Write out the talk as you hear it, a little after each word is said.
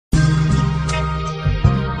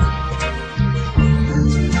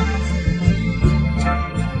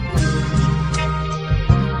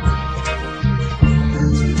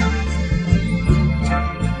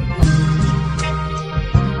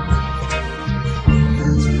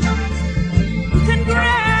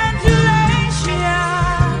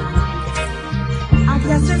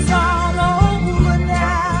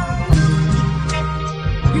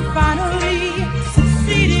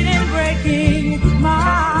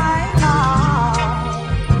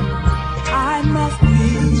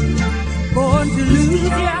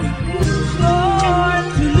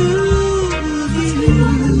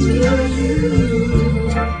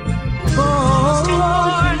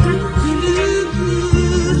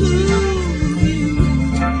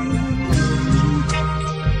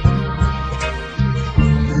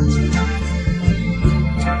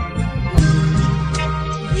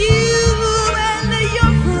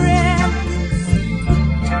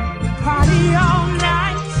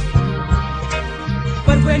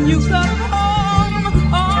you come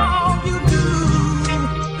home, all you do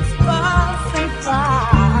is fuss and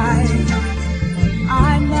cry.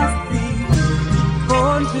 I must be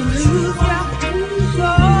born to lose you,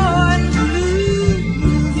 born to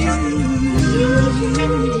lose you.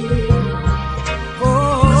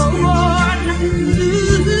 Born to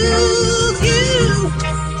lose you.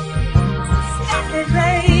 Stop it,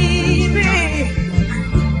 baby.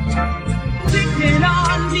 Picking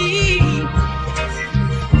on me.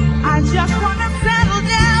 I just wanna settle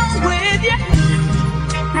down with you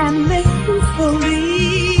and make you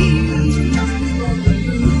believe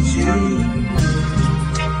you.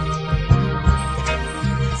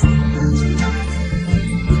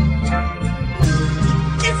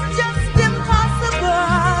 It's just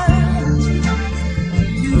impossible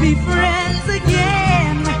to be friends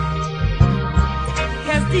again,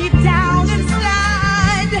 'cause deep down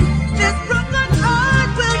inside this broken heart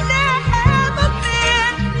will never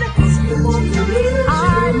mend.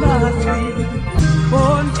 I must be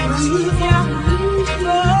born to lose you,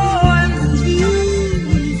 born to lose you,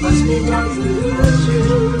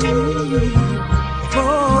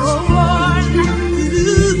 born to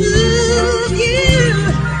lose you.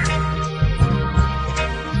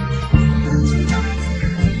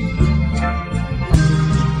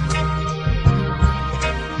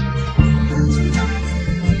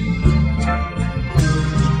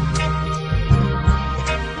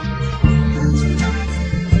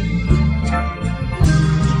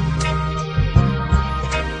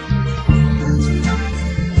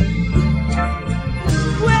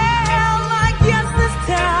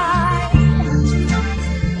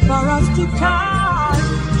 For us to part,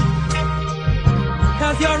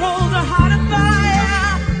 'cause your older heart of fire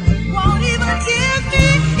won't even give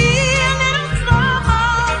me a little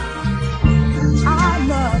song. I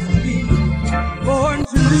must be born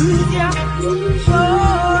to lose you.